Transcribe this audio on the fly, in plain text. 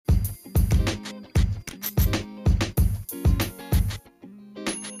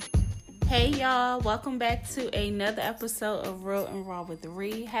Hey y'all, welcome back to another episode of Real and Raw with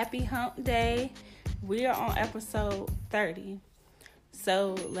Ree. Happy hump day. We are on episode 30.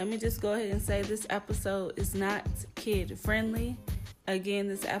 So let me just go ahead and say this episode is not kid friendly. Again,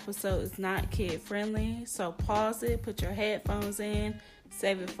 this episode is not kid friendly. So pause it, put your headphones in,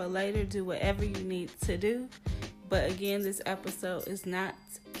 save it for later, do whatever you need to do. But again, this episode is not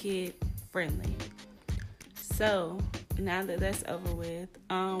kid friendly. So now that that's over with,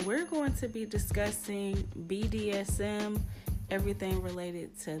 we're going to be discussing BDSM, everything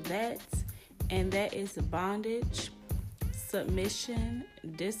related to that, and that is bondage, submission,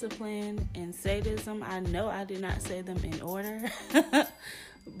 discipline, and sadism. I know I did not say them in order,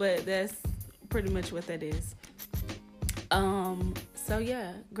 but that's pretty much what that is. So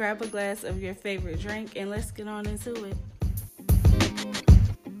yeah, grab a glass of your favorite drink and let's get on into it.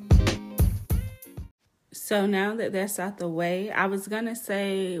 So now that that's out the way, I was going to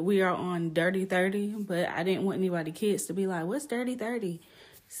say we are on Dirty 30, but I didn't want anybody kids to be like, what's Dirty 30?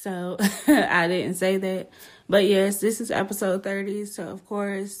 So I didn't say that. But yes, this is episode 30. So of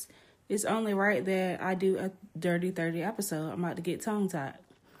course, it's only right that I do a Dirty 30 episode. I'm about to get tongue-tied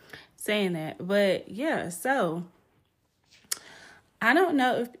saying that. But yeah, so I don't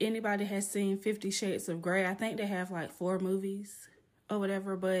know if anybody has seen 50 Shades of Grey. I think they have like 4 movies or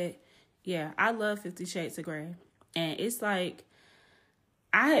whatever, but yeah, I love 50 Shades of Grey. And it's like,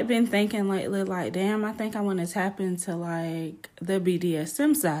 I had been thinking lately, like, damn, I think I want to tap into, like, the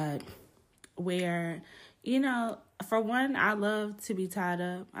BDSM side. Where, you know, for one, I love to be tied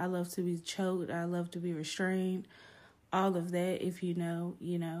up. I love to be choked. I love to be restrained. All of that, if you know,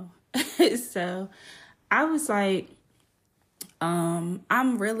 you know. So, I was like,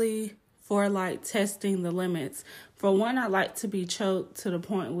 I'm really for, like, testing the limits. For one, I like to be choked to the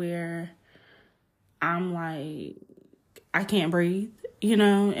point where I'm like, I can't breathe, you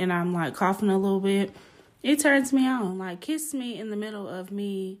know, and I'm like coughing a little bit. It turns me on. Like, kiss me in the middle of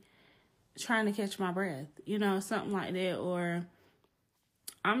me trying to catch my breath, you know, something like that. Or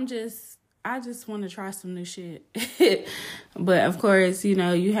I just want to try some new shit. But of course, you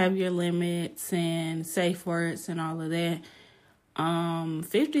know, you have your limits and safe words and all of that.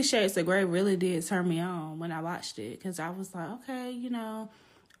 50 Shades of Grey really did turn me on when I watched it, because I was like, okay, you know,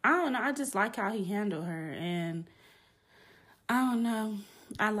 I don't know, I just like how he handled her, and I don't know,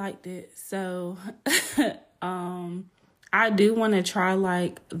 I liked it. So I do want to try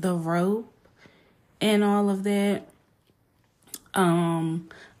like the rope and all of that.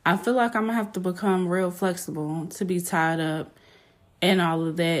 I feel like I'm gonna have to become real flexible to be tied up and all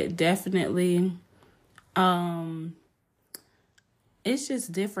of that. Definitely. It's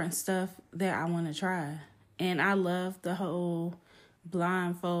just different stuff that I want to try. And I love the whole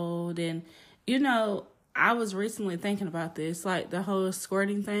blindfold. And, you know, I was recently thinking about this, like the whole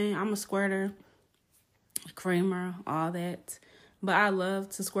squirting thing. I'm a squirter, creamer, all that. But I love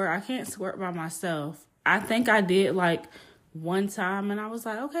to squirt. I can't squirt by myself. I think I did like one time and I was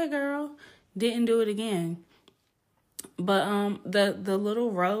like, okay, girl, didn't do it again. But the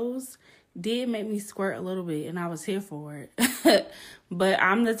little rose did make me squirt a little bit, and I was here for it. But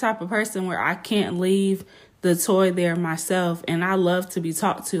I'm the type of person where I can't leave the toy there myself, and I love to be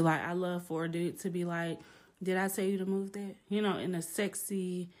talked to. Like, I love for a dude to be like, did I tell you to move that? You know, in a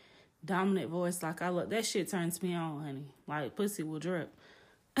sexy, dominant voice. Like, I love that shit. Turns me on, honey. Like, pussy will drip.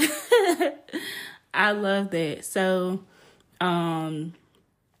 I love that. So, yeah,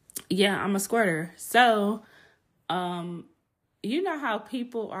 I'm a squirter. So, you know how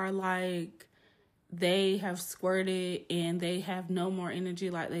people are like, they have squirted and they have no more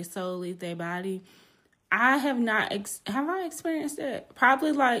energy, like they soul leave their body. I have not, have I experienced that?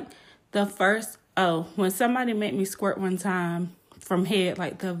 Probably like the first, when somebody made me squirt one time from head,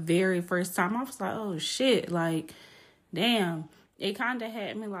 like the very first time, I was like, oh shit, like, damn. It kind of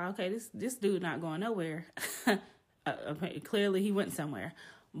had me like, okay, this dude not going nowhere. Clearly he went somewhere.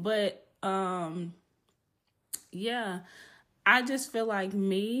 But, yeah. I just feel like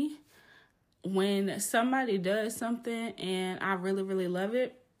me, when somebody does something and I really, really love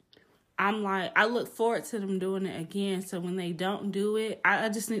it, I'm like, I look forward to them doing it again. So when they don't do it, I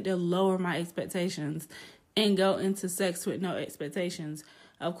just need to lower my expectations and go into sex with no expectations.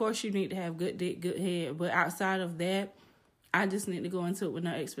 Of course, you need to have good dick, good head. But outside of that, I just need to go into it with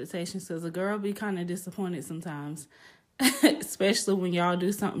no expectations, because a girl be kind of disappointed sometimes, especially when y'all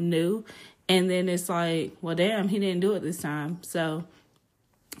do something new. And then it's like, well, damn, he didn't do it this time. So,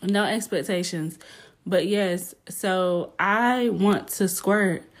 no expectations. But yes, so I want to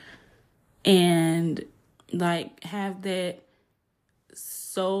squirt and, like, have that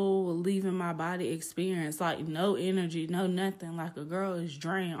soul leaving my body experience. Like, no energy, no nothing. Like, a girl is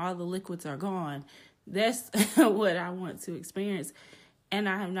drained. All the liquids are gone. That's what I want to experience. And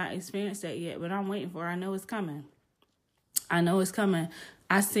I have not experienced that yet, but I'm waiting for it. I know it's coming.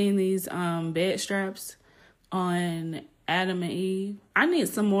 I seen these bed straps on Adam and Eve. I need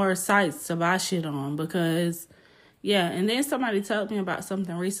some more sites to buy shit on because, yeah. And then somebody told me about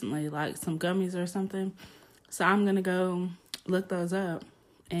something recently, like some gummies or something. So I'm going to go look those up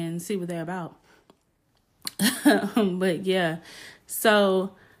and see what they're about. But yeah,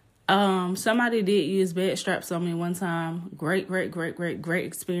 so somebody did use bed straps on me one time. Great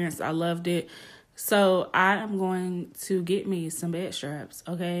experience. I loved it. So I am going to get me some bed straps,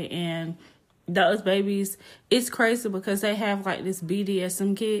 okay? And those babies, it's crazy because they have like this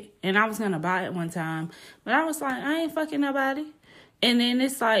BDSM kit, and I was going to buy it one time, but I was like, I ain't fucking nobody. And then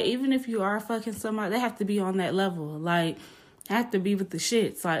it's like, even if you are fucking somebody, they have to be on that level. Like, have to be with the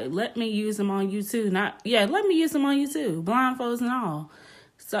shits. Like, let me use them on you too. Let me use them on you too. Blindfolds and all.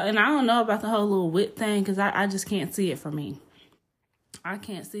 So, and I don't know about the whole little whip thing because I just can't see it for me. I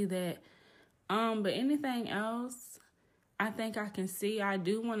can't see that. But anything else, I think I can see. I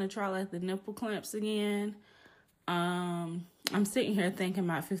do want to try like the nipple clamps again. I'm sitting here thinking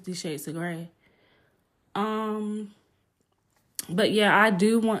about 50 Shades of Grey. But yeah, I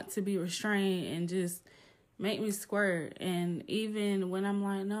do want to be restrained and just make me squirt. And even when I'm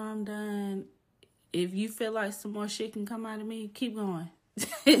like, no, I'm done. If you feel like some more shit can come out of me, keep going.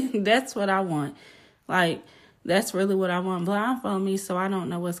 That's what I want. Like, that's really what I want. Blindfold me so I don't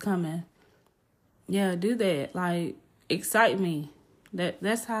know what's coming. Yeah, do that. Like, excite me.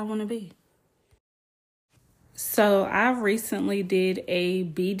 That's how I want to be. So I recently did a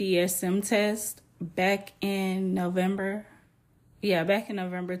BDSM test back in November. Yeah, back in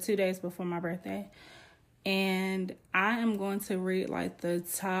November, 2 days before my birthday. And I am going to read like the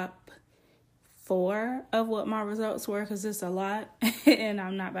top 4 of what my results were because it's a lot and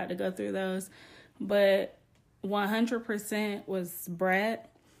I'm not about to go through those. But 100% was Brat,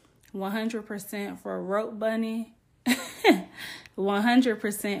 100% for Rope Bunny,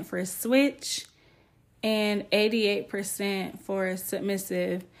 100% for Switch, and 88% for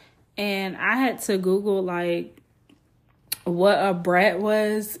Submissive. And I had to Google like what a brat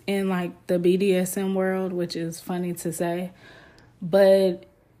was in like the BDSM world, which is funny to say, but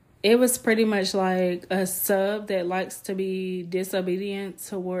it was pretty much like a sub that likes to be disobedient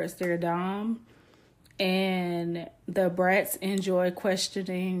towards their dom, and the brats enjoy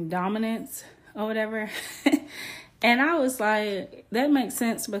questioning dominance or whatever. And I was like, that makes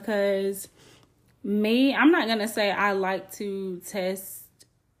sense because I'm not gonna say I like to test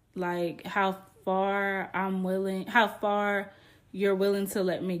like how far you're willing to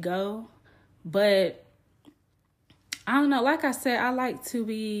let me go. But I don't know, like I said, I like to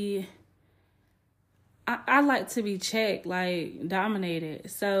be checked, like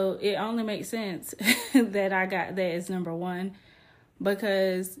dominated. So it only makes sense that I got that as number 1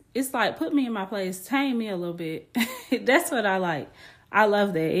 because it's like, put me in my place, tame me a little bit. That's what I like. I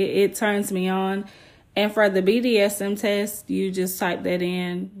love that. It turns me on. And for the BDSM test, you just type that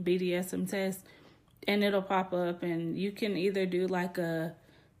in, BDSM test, and it'll pop up, and you can either do like a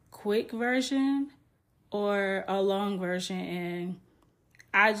quick version or a long version. And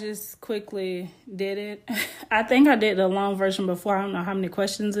I just quickly did it. I think I did the long version before. I don't know how many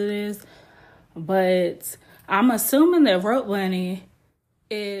questions it is, but I'm assuming that Rope Bunny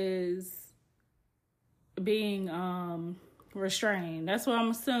is being restrained. That's what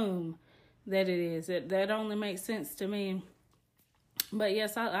I'm assuming that it is. That only makes sense to me. But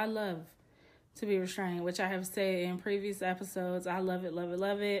yes, I love to be restrained, which I have said in previous episodes. I love it, love it,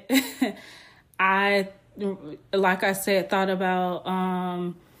 love it. I, like I said, thought about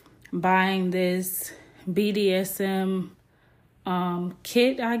buying this BDSM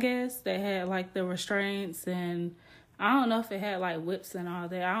kit, I guess, that had like the restraints, and I don't know if it had like whips and all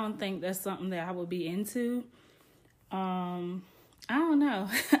that. I don't think that's something that I would be into. I don't know.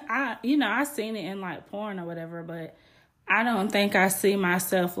 I seen it in like porn or whatever, but I don't think I see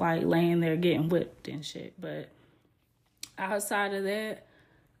myself like laying there getting whipped and shit. But outside of that,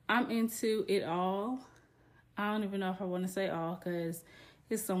 I'm into it all. I don't even know if I want to say all because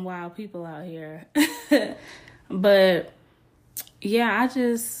there's some wild people out here. But yeah, I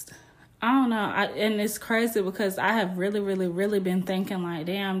don't know. And it's crazy because I have really, really, really been thinking like,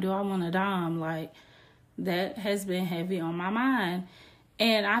 damn, do I want a dom? Like, that has been heavy on my mind.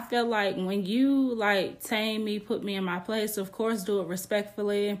 And I feel like when you like tame me, put me in my place, of course, do it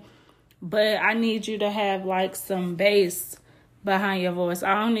respectfully. But I need you to have like some bass behind your voice.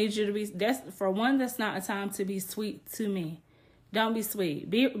 I don't need you to be, that's not a time to be sweet to me. Don't be sweet.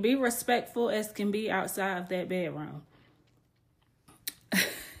 Be respectful as can be outside of that bedroom.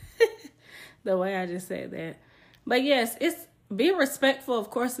 The way I just said that. But yes, it's be respectful, of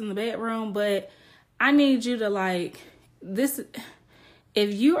course, in the bedroom, but I need you to like this.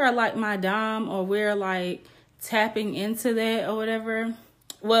 If you are like my dom, or we're like tapping into that or whatever,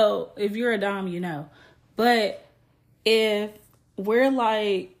 well, if you're a dom, you know. But if we're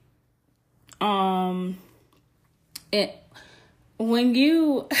like, when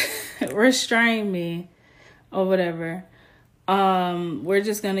you restrain me or whatever, we're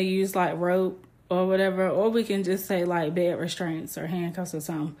just gonna use like rope or whatever, or we can just say like bed restraints or handcuffs or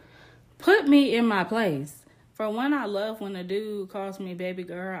something. Put me in my place. For one, I love when a dude calls me baby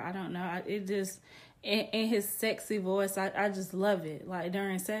girl. I don't know. It just, in his sexy voice, I just love it. Like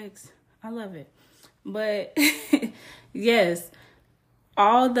during sex, I love it. But yes,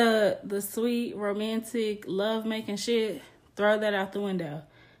 all the sweet, romantic, love-making shit, throw that out the window.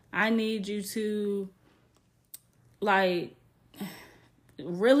 I need you to, like,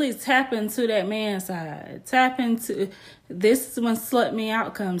 really tap into that man side. Tap into, this is when Slut Me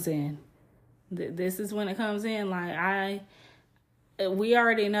Out comes in. This is when it comes in. Like, we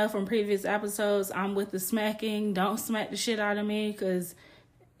already know from previous episodes, I'm with the smacking. Don't smack the shit out of me, because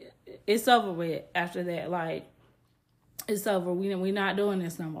it's over with after that. Like, it's over. We're not doing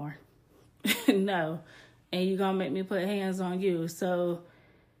this no more. No. And you're going to make me put hands on you. So,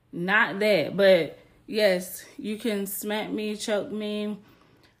 not that. But, yes, you can smack me, choke me.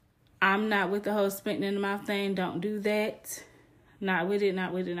 I'm not with the whole spitting in the mouth thing. Don't do that. Not with it,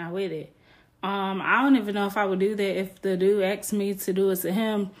 not with it, not with it. I don't even know if I would do that if the dude asked me to do it to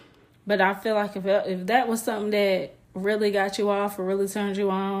him. But I feel like if that was something that really got you off or really turned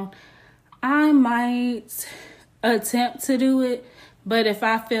you on, I might attempt to do it. But if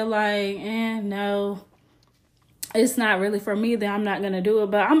I feel like, no, it's not really for me, then I'm not going to do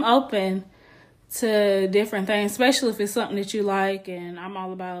it. But I'm open to different things, especially if it's something that you like. And I'm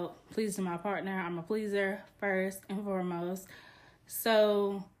all about pleasing my partner. I'm a pleaser first and foremost.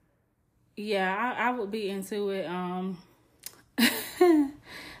 So, yeah, I would be into it.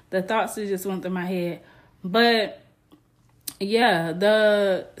 The thoughts that just went through my head. But, yeah,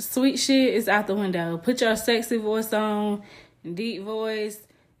 the sweet shit is out the window. Put your sexy voice on, deep voice.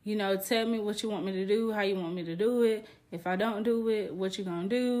 You know, tell me what you want me to do, how you want me to do it. If I don't do it, what you gonna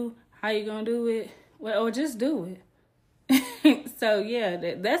do, how you gonna do it. Well, or just do it. So,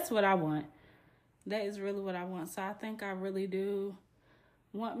 yeah, that's what I want. That is really what I want. So I think I really do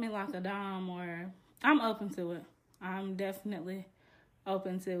want me like a dom, or I'm open to it. I'm definitely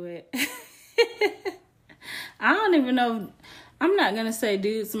open to it. I don't even know. I'm not going to say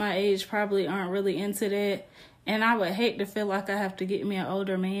dudes my age probably aren't really into that. And I would hate to feel like I have to get me an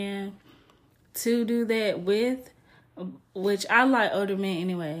older man to do that with, which I like older men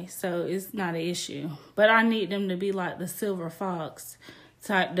anyway, so it's not an issue. But I need them to be like the silver fox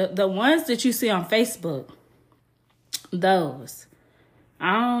type, the ones that you see on Facebook. Those.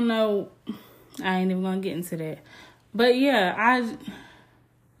 I don't know. I ain't even gonna get into that. But yeah,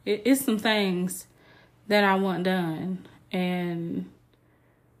 it's some things that I want done. And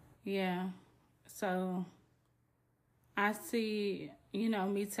yeah, so I see,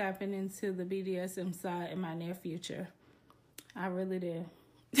 me tapping into the BDSM side in my near future. I really do.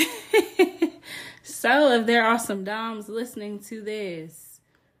 So if there are some doms listening to this,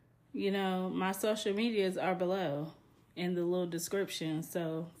 my social medias are below in the little description.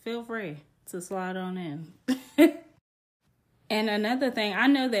 So feel free to slide on in. And another thing, I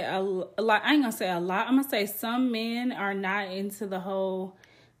know that a lot, I ain't gonna say a lot, I'm gonna say some men are not into the whole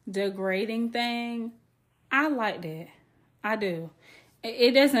degrading thing. I like that. I do.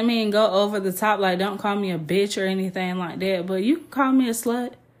 It doesn't mean go over the top, like don't call me a bitch or anything like that, but you can call me a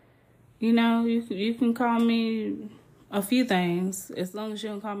slut. You can call me a few things as long as you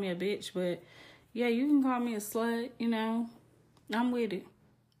don't call me a bitch. But yeah, you can call me a slut, I'm with it.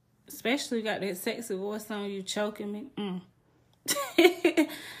 Especially you got that sexy voice on, you choking me.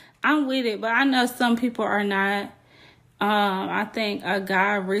 I'm with it, but I know some people are not. I think a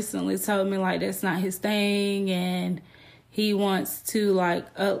guy recently told me like that's not his thing, and he wants to like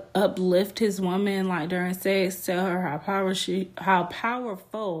uplift his woman like during sex, tell her how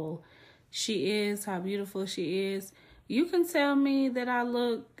powerful she is, how beautiful she is. You can tell me that I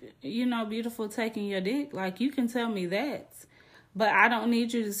look, beautiful taking your dick. Like you can tell me that, but I don't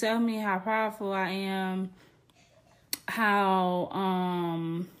need you to tell me how powerful I am. How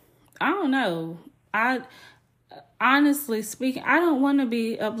I don't know. I honestly speaking, I don't want to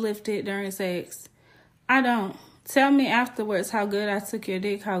be uplifted during sex. I don't. Tell me afterwards how good I took your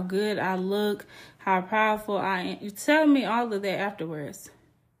dick, how good I look, how powerful I am. You tell me all of that afterwards.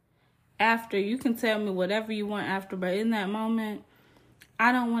 After, you can tell me whatever you want after, but in that moment,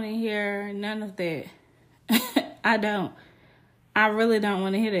 I don't want to hear none of that. I don't. I really don't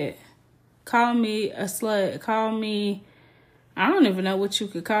want to hear that. Call me a slut. Call me, I don't even know what you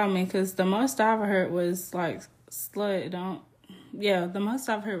could call me, because the most I ever heard was like slut. The most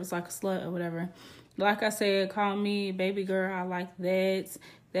I've heard was like a slut or whatever. Like I said, call me baby girl. I like that.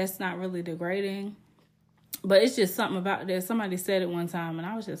 That's not really degrading. But it's just something about that. Somebody said it one time, and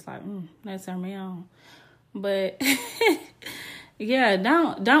I was just like, that turned me on. But yeah,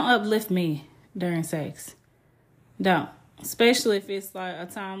 don't uplift me during sex. Don't. Especially if it's like a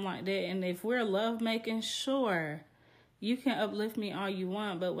time like that. And if we're lovemaking, sure, you can uplift me all you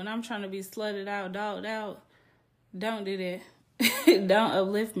want. But when I'm trying to be slutted out, dogged out, don't do that. Don't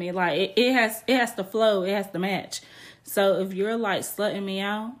uplift me. Like it has to flow. It has to match. So if you're like slutting me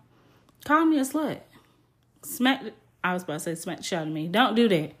out, call me a slut. I was about to say smack the shit out of me. Don't do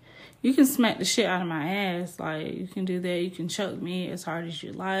that. You can smack the shit out of my ass. Like, you can do that. You can choke me as hard as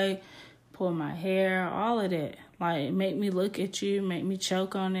you like. Pull my hair. All of that. Like, make me look at you. Make me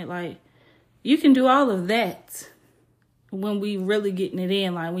choke on it. Like, you can do all of that when we really getting it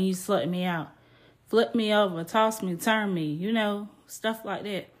in. Like, when you slut me out. Flip me over. Toss me. Turn me. You know, stuff like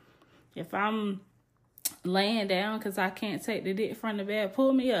that. If I'm laying down because I can't take the dick from the bed,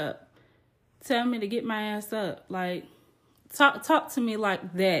 pull me up. Tell me to get my ass up. Like, talk to me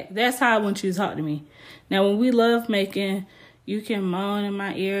like that. That's how I want you to talk to me. Now, when we love making, you can moan in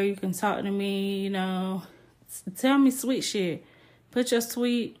my ear. You can talk to me, you know. Tell me sweet shit. Put your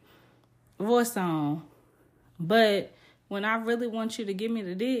sweet voice on. But when I really want you to give me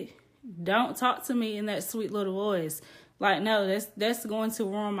the dick, don't talk to me in that sweet little voice. Like, no, that's going to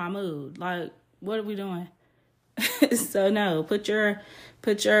ruin my mood. Like, what are we doing? So no, put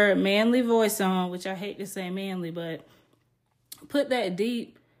your manly voice on, which I hate to say manly, but put that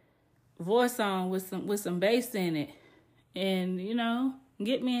deep voice on with some bass in it, and you know,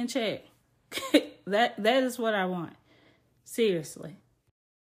 get me in check. that is what I want. Seriously.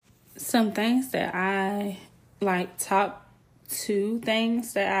 Some things that I like, top 2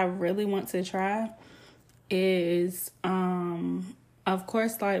 things that I really want to try is of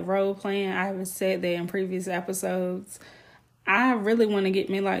course, like role playing. I've said that in previous episodes. I really want to get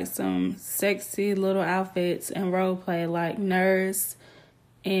me like some sexy little outfits and role play, like nurse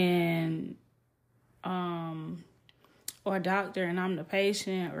and or doctor and I'm the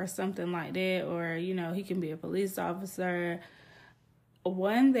patient or something like that, or you know, he can be a police officer.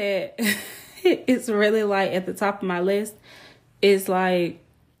 One that is really like at the top of my list is like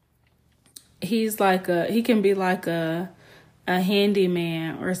he can be like a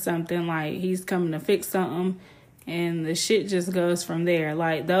handyman or something. Like he's coming to fix something and the shit just goes from there.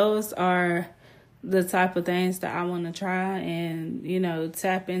 Like those are the type of things that I want to try and, you know,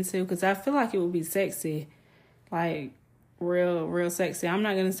 tap into, because I feel like it would be sexy, like real sexy. I'm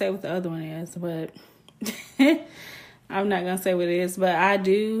not going to say what the other one is, but I'm not going to say what it is, but I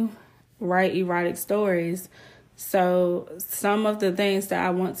do write erotic stories. So some of the things that I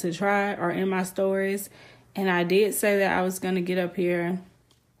want to try are in my stories. And I did say that I was going to get up here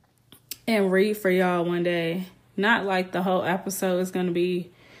and read for y'all one day. Not like the whole episode is going to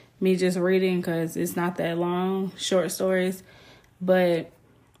be me just reading, because it's not that long, short stories. But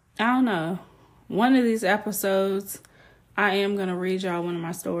I don't know. One of these episodes, I am going to read y'all one of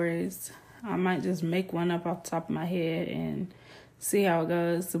my stories. I might just make one up off the top of my head and see how it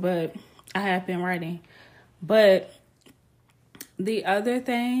goes. But I have been writing. But the other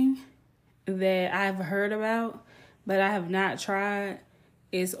thing that I've heard about, but I have not tried,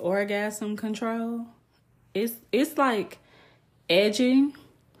 is orgasm control. It's like edging,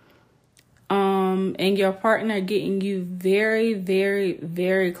 and your partner getting you very, very,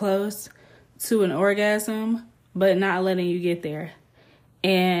 very close to an orgasm, but not letting you get there.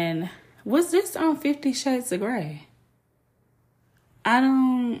 And was this on 50 Shades of Grey?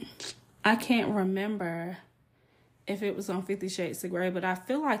 I can't remember if it was on 50 Shades of Grey, but I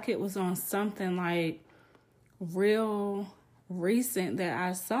feel like it was on something like real recent that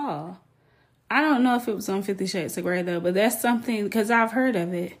I saw. I don't know if it was on 50 Shades of Grey though, but that's something, because I've heard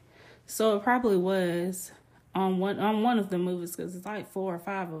of it. So it probably was on one of the movies, because it's like 4 or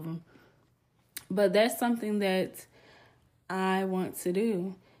 5 of them. But that's something that I want to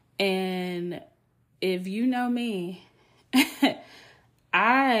do. And if you know me,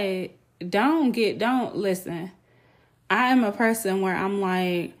 listen. I am a person where I'm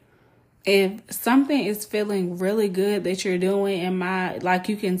like, if something is feeling really good that you're doing, and like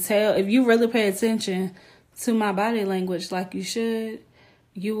you can tell, if you really pay attention to my body language like you should,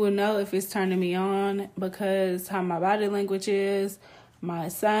 you will know if it's turning me on because how my body language is, my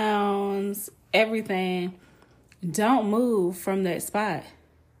sounds, everything. Don't move from that spot.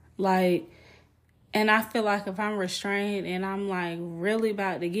 Like, and I feel like if I'm restrained and I'm like really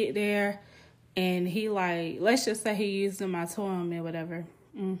about to get there and he like, let's just say he using my toy on me or whatever.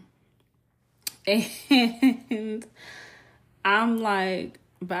 And I'm like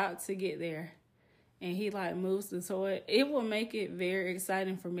about to get there and he like moves the toy, it will make it very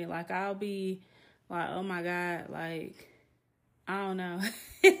exciting for me. Like I'll be like, oh my God, like, I don't know,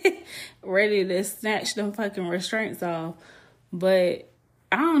 ready to snatch them fucking restraints off. But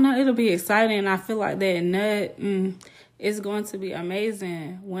I don't know, it'll be exciting. I feel like that nut is going to be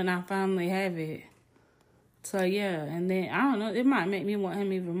amazing when I finally have it. So yeah, and then I don't know, it might make me want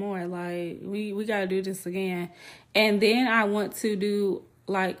him even more. Like we gotta do this again. And then I want to do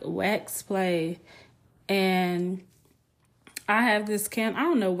like wax play. And I have this I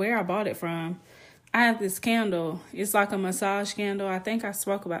don't know where I bought it from. I have this candle. It's like a massage candle. I think I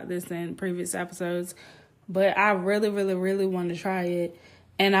spoke about this in previous episodes. But I really, really, really want to try it.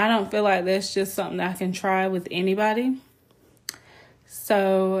 And I don't feel like that's just something that I can try with anybody.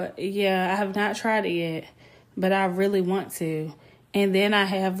 So, yeah, I have not tried it yet. But I really want to. And then I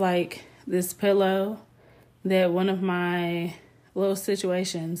have, like, this pillow that one of my little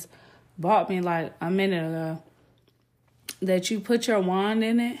situations bought me, like, a minute ago. That you put your wand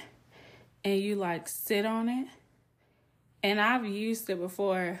in it. And you, like, sit on it. And I've used it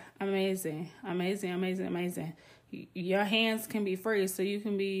before. Amazing. Amazing, amazing, amazing. Your hands can be free, so you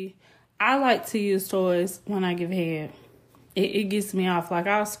can be... I like to use toys when I give head. It gets me off. Like,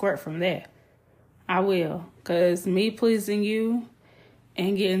 I'll squirt from that. I will. Because me pleasing you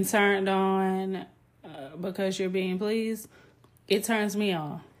and getting turned on because you're being pleased, it turns me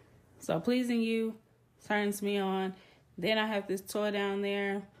on. So pleasing you turns me on. Then I have this toy down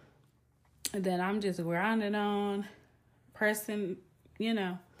there that I'm just grinding on, pressing, you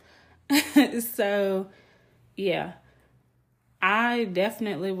know. So, yeah. I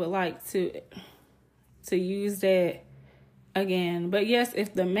definitely would like to use that again. But yes,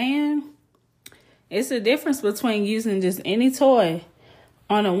 if the man, it's a difference between using just any toy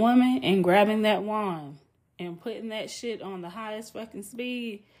on a woman and grabbing that wand and putting that shit on the highest fucking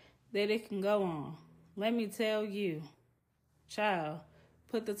speed that it can go on. Let me tell you, child,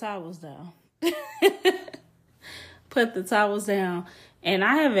 put the towels down. Put the towels down. And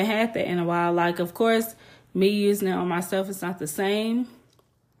I haven't had that in a while. Like, of course, me using it on myself is not the same.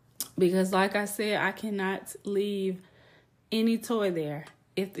 Because like I said, I cannot leave any toy there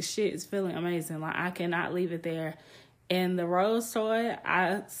if the shit is feeling amazing. Like, I cannot leave it there. And the rose toy,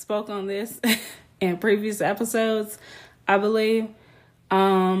 I spoke on this in previous episodes, I believe.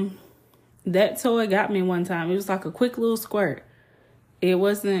 That toy got me one time. It was like a quick little squirt. It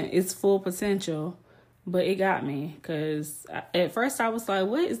wasn't its full potential, but it got me. Because at first I was like,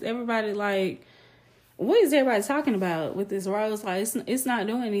 what is everybody talking about with this rose? Like, it's not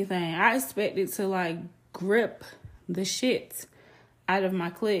doing anything. I expected to, like, grip the shit out of my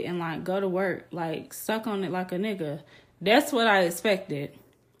clit and, like, go to work. Like, suck on it like a nigga. That's what I expected.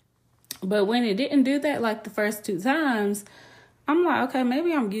 But when it didn't do that, like, the first 2 times, I'm like, okay,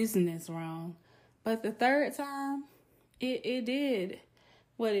 maybe I'm using this wrong. But the third time, it did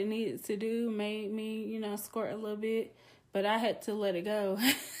what it needed to do, made me, squirt a little bit, but I had to let it go.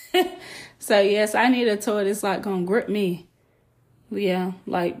 So, yes, I need a toy that's, like, gonna grip me. Yeah,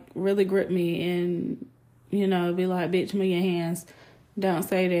 like, really grip me and, be like, bitch, move your hands. Don't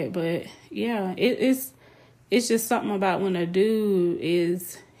say that, but, yeah, it's just something about when a dude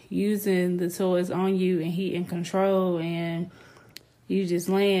is using the toys on you and he in control and you just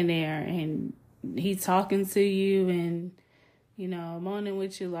laying there and he talking to you and, moaning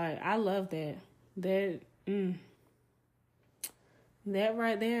with you. Like, I love that. That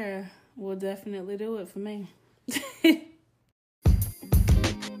right there will definitely do it for me.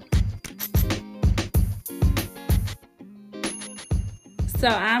 So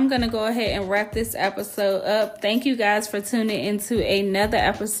I'm going to go ahead and wrap this episode up. Thank you guys for tuning into another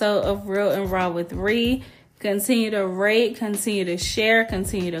episode of Real and Raw with Ree. Continue to rate, continue to share,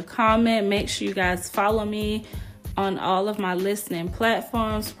 continue to comment. Make sure you guys follow me on all of my listening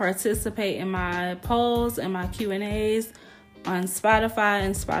platforms. Participate in my polls and my Q&As on Spotify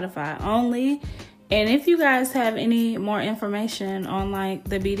and Spotify only. And if you guys have any more information on like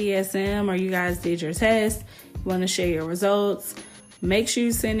the BDSM or you guys did your test, you want to share your results, make sure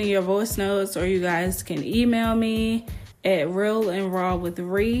you send in your voice notes or you guys can email me at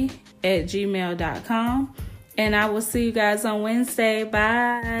realandrawwithree@gmail.com. And I will see you guys on Wednesday.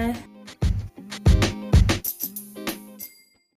 Bye.